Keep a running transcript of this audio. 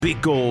Big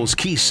goals,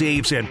 key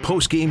saves, and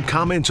post-game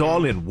comments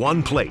all in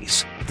one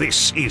place.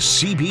 This is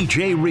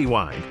CBJ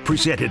Rewind,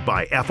 presented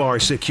by FR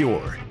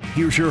Secure.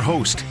 Here's your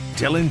host,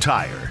 Dylan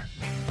Tyre.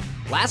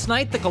 Last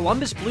night, the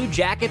Columbus Blue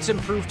Jackets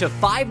improved to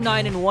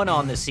 5-9-1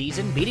 on the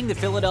season, beating the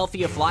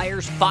Philadelphia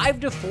Flyers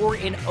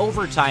 5-4 in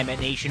overtime at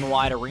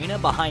Nationwide Arena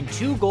behind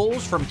 2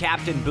 goals from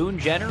captain Boone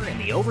Jenner and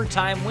the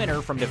overtime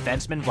winner from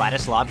defenseman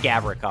Vladislav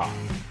Gavrikov.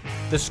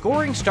 The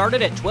scoring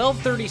started at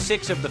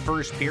 12:36 of the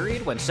first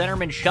period when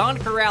centerman Sean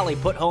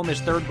Kuraly put home his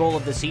 3rd goal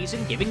of the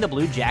season, giving the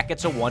Blue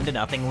Jackets a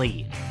 1-0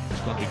 lead.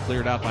 It's going to be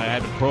cleared out by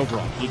Ivan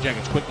Provorov. Blue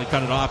Jackets quickly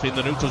cut it off in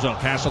the neutral zone.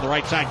 Pass on the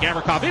right side.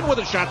 Gavrikov in with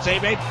a shot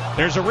save made.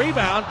 There's a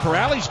rebound.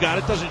 Kuraly's got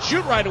it. Doesn't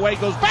shoot right away.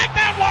 Goes back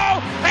down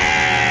low.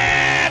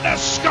 And a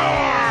score!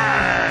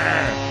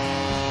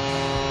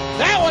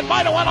 That one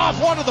might have went off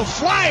one of the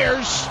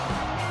Flyers.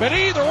 But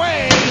either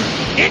way,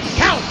 it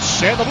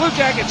counts. And the Blue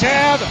Jackets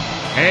have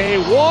a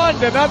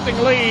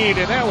 1-0 lead,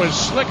 and that was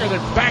slicker than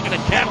backing a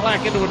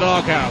Cadillac into a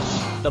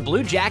doghouse. The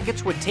Blue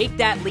Jackets would take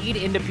that lead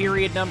into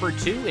period number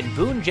 2, and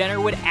Boone Jenner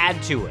would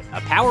add to it.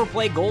 A power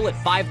play goal at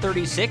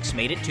 5:36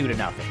 made it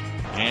 2-0.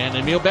 And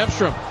Emil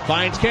Bemstrom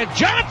finds Kent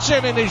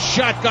Johnson, and his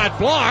shot got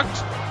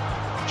blocked.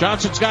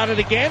 Johnson's got it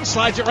again,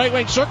 slides it right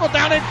wing circle,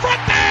 down in front.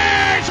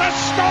 There's a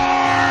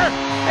score!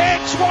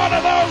 It's one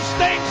of those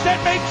things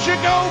that makes you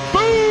go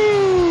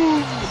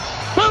boom!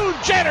 Boone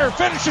Jenner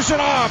finishes it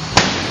off.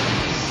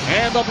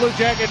 And the Blue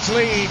Jackets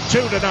lead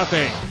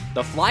 2-0.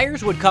 The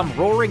Flyers would come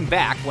roaring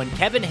back when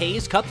Kevin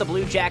Hayes cut the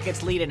Blue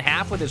Jackets lead in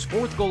half with his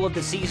 4th goal of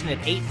the season at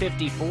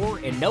 8:54,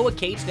 and Noah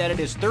Cates netted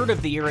his 3rd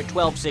of the year at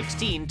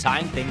 12:16,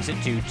 tying things at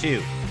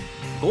 2-2.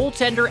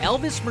 Goaltender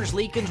Elvis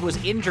Merzlikins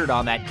was injured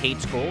on that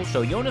Cates goal,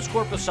 so Jonas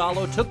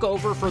Korpisalo took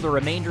over for the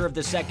remainder of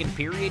the second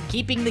period,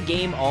 keeping the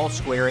game all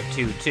square at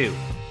 2-2.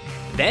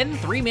 Then,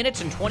 3 minutes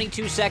and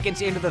 22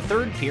 seconds into the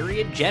 3rd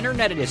period, Jenner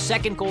netted his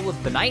 2nd goal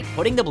of the night,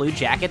 putting the Blue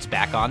Jackets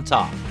back on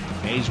top.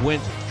 Hayes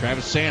wins it.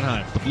 Travis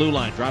Sanheim, the blue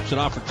line, drops it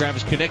off for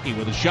Travis Konecny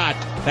with a shot.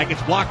 That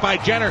gets blocked by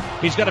Jenner.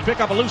 He's going to pick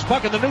up a loose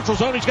puck in the neutral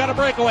zone. He's got a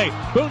breakaway.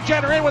 Boone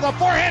Jenner in with a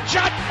forehand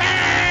shot,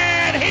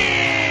 and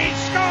he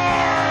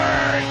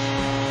scores!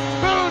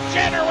 Boone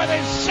Jenner with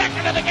his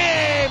 2nd of the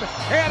game,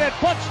 and it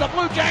puts the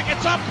Blue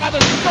Jackets up by the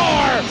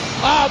score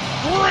of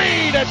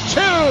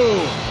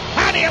 3-2.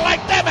 How do you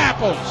like them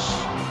apples?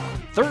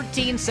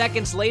 13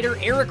 seconds later,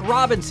 Eric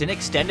Robinson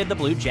extended the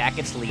Blue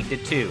Jackets' lead to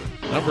 2.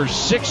 Number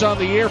 6 on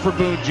the year for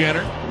Boone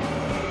Jenner.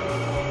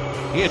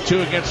 He had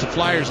 2 against the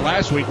Flyers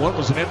last week. One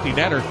was an empty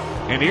netter.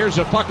 And here's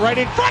a puck right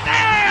in front.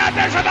 And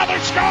there's another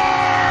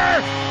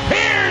score!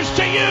 Here's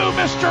to you,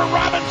 Mr.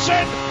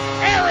 Robinson.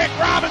 Eric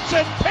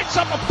Robinson picks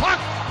up a puck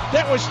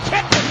that was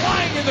tipped and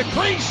lying in the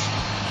crease.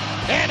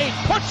 And he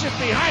puts it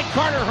behind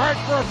Carter Hart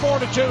for a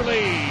 4-2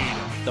 lead.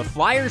 The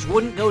Flyers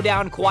wouldn't go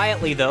down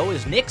quietly, though,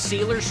 as Nick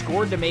Seeler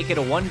scored to make it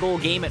a 1-goal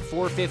game at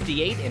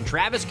 4:58, and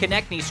Travis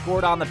Konecny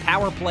scored on the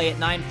power play at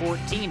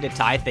 9:14 to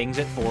tie things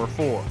at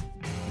 4-4.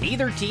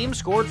 Neither team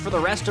scored for the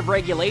rest of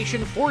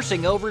regulation,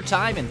 forcing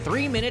overtime, and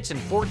 3 minutes and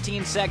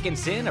 14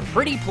 seconds in, a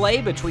pretty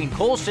play between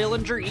Cole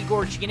Sillinger,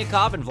 Igor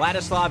Chinakhov, and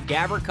Vladislav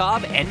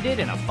Gavrikov ended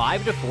in a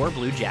 5-4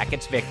 Blue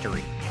Jackets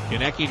victory.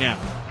 Konecny now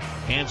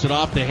hands it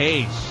off to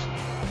Hayes.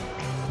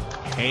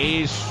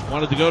 Hayes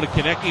wanted to go to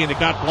Konecny, and it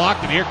got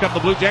blocked, and here come the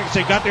Blue Jackets.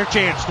 They got their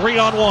chance.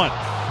 3-on-1.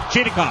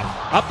 Chinakhov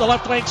up the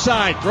left wing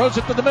side, throws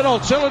it to the middle.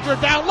 Sillinger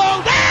down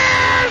low.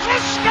 There's a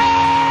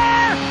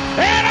score!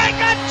 And I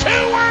got 2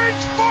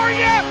 words for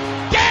you.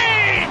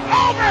 Game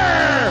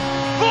over!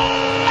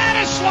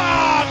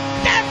 Vladislav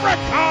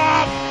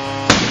Gavrikov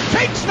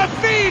takes the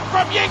feed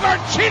from Yegor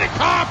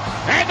Chinakhov,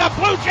 and the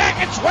Blue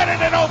Jackets win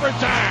it in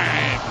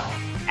overtime.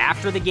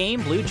 After the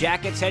game, Blue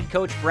Jackets head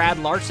coach Brad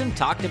Larson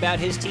talked about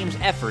his team's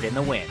effort in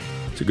the win.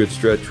 It's a good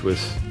stretch with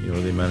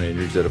the amount of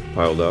injuries that have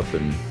piled up,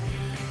 and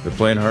they're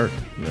playing hard.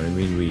 You know what I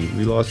mean?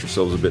 We lost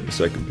ourselves a bit in the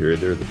second period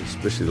there,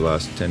 especially the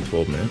last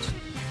 10-12 minutes.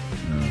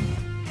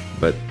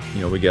 But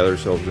we gathered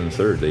ourselves in the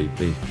third. They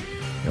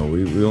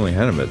we only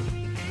had them at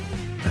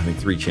I think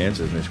 3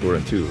 chances, and they scored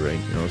on 2, right?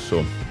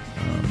 So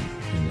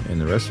and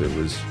the rest of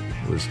it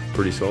was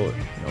pretty solid.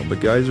 But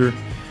guys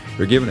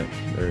they're giving it.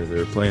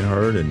 They're playing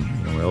hard, and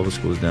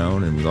Elvis goes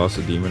down, and we lost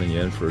the Demon in the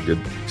end for a good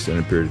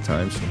extended period of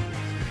time. So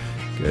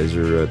guys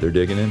they're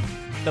digging in.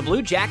 The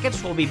Blue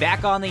Jackets will be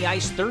back on the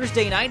ice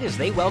Thursday night as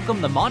they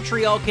welcome the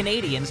Montreal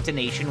Canadiens to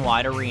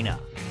Nationwide Arena.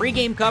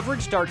 Pre-game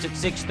coverage starts at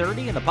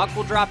 6:30, and the puck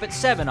will drop at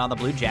 7 on the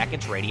Blue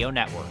Jackets radio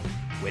network.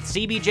 With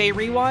CBJ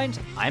Rewind,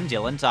 I'm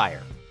Dylan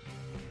Tyre.